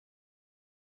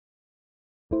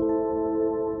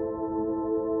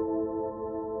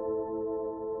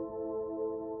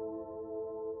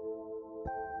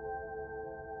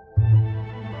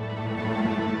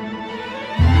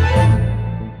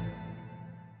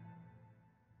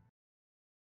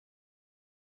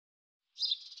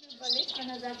wenn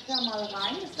er sagt, hör mal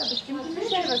rein, ist da bestimmt ein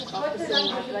bisschen was drauf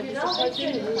gesungen hat. Vielleicht ist das heute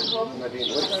hingekommen.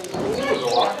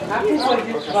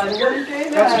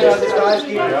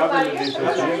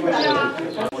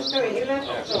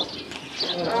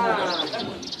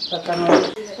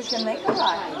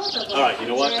 All right, you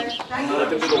know what? Let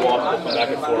them do the walk, we'll come back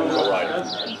and forth and go riding.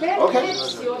 Okay.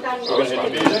 We're going to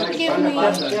introduce you. Give me,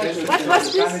 what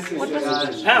was this? What was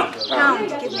it? Pound. Pound,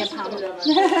 give me a pound.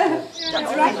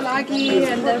 That's right, Lucky,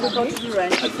 and then we go to the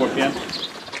ranch. At 4 p.m.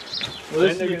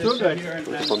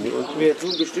 Wir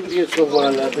tun bestimmt jetzt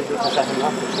nochmal ein bisschen Sachen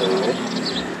nachzustellen, ne?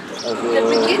 The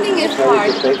beginning is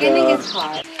hard, the beginning is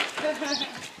hard.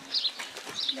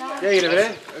 Ja,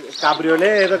 jeder,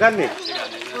 Cabriolet, da kann nicht.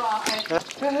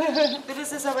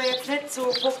 Das ist aber jetzt nicht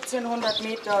so 1500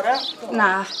 Meter, oder?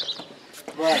 Na.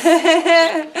 Was?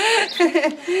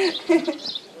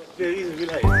 Der Riesen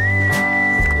will halt.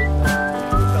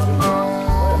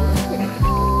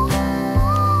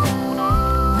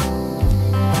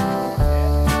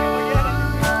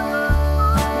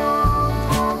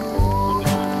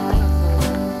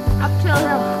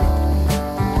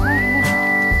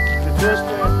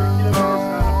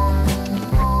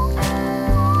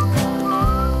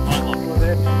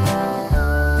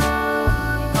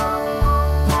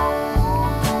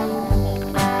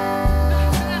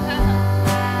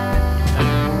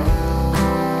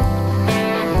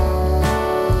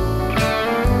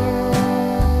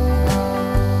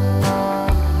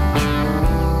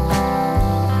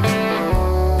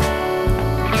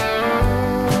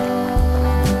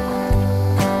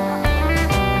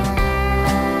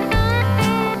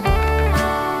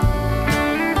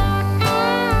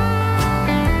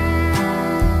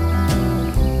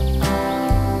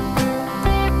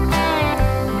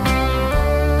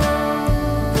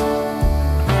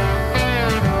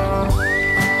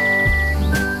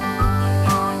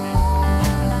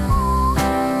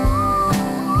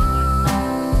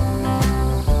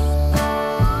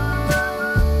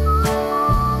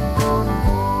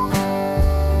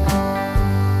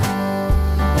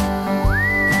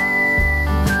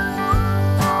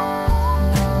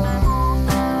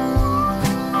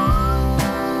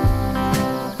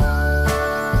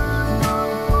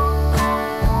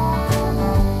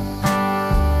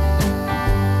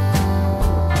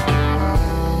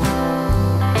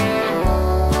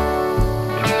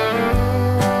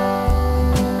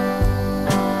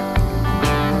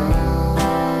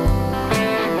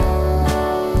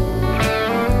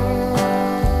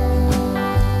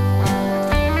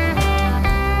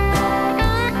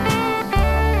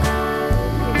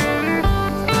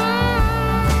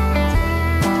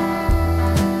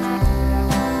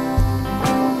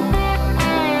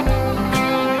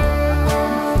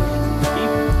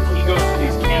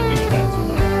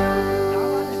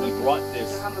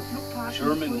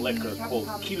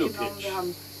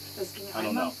 I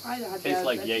don't know. Tastes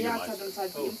like Jägermeister.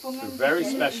 For very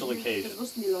special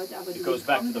occasions. It goes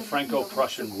back to the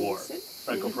Franco-Prussian War.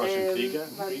 Franco-Prussian Kriege.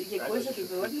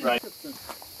 Right.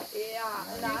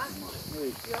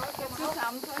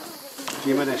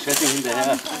 Gehen wir der Chefin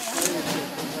hinterher.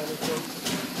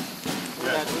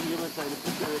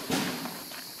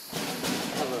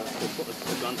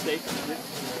 A gun steak.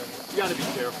 You gotta be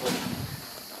careful.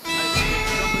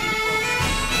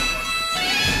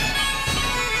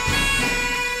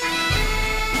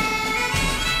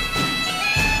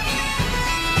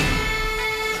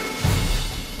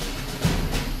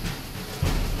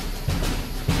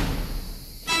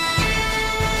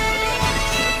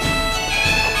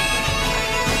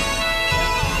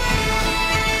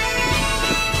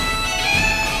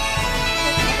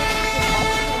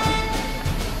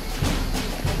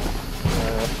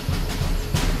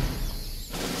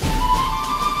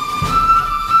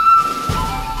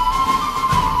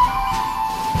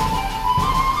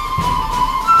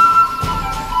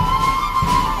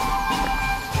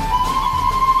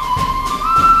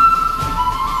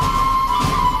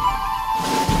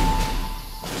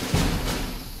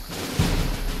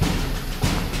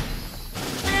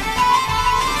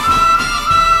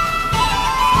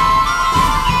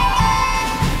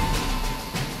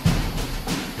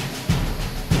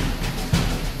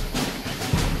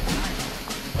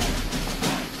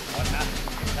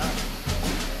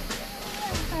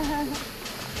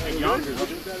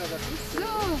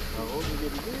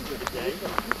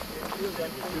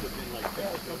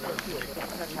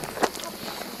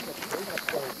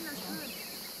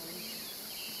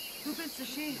 Du bist der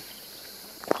Chef.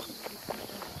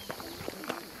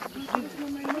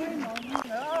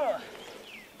 Ja,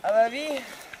 aber wie?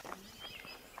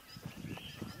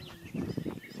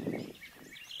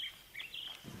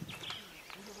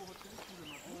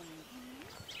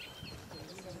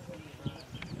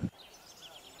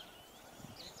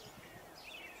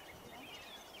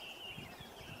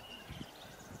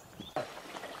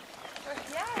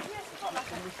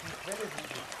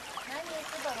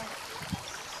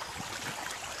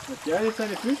 Ja, jetzt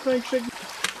seine Füße reingesteckt.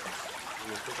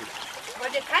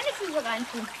 Wollt ihr keine Füße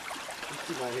reintun?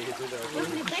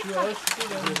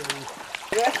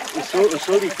 Ich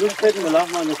soll die Flussbetten, wir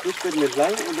laufen an den Flussbetten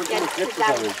entlang und dann kommen wir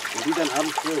zusammen. Und die dann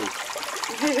abends füllen.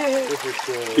 Das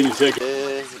ist Bin ich sehr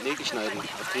Nägel schneiden,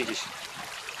 auf Griechisch.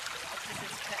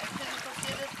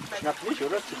 Schnappt nicht,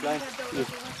 oder? Zu klein?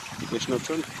 Der schnappt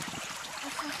schon.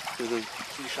 Sind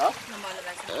die scharf?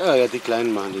 Ja, die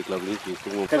kleinen machen die, glaube ich,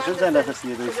 nicht. Kann schon sein, dass das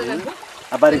hier durch ist.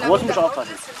 Aber bei den großen muss ich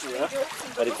aufpassen. Ja.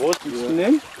 Bei den großen willst du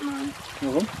nehmen? Nein.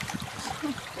 Warum?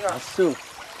 Ja. Ach so.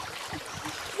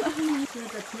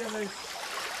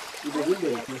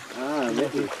 Wirklich.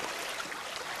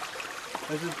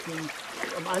 Also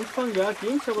am Anfang ja,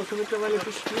 ging es, aber so mittlerweile ist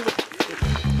es schwierig.